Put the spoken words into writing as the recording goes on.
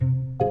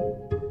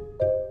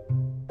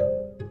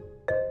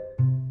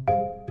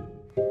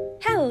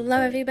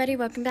Hello everybody,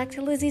 welcome back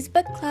to Lizzie's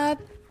Book Club.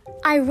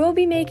 I will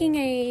be making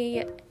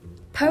an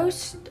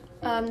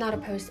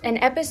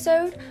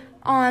episode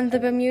on the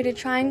Bermuda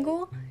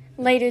Triangle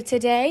later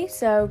today,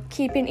 so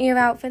keep an ear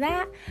out for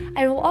that.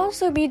 I will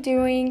also be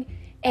doing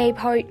a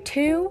part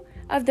 2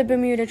 of the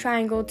Bermuda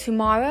Triangle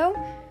tomorrow,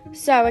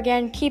 so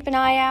again, keep an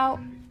eye out.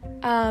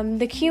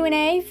 The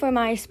Q&A for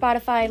my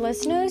Spotify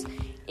listeners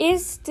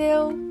is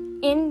still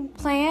in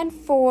plan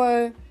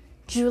for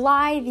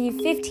July the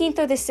 15th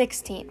or the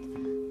 16th.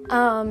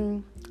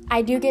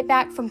 I do get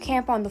back from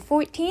camp on the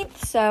 14th,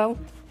 so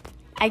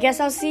I guess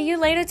I'll see you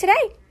later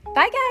today.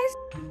 Bye,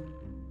 guys!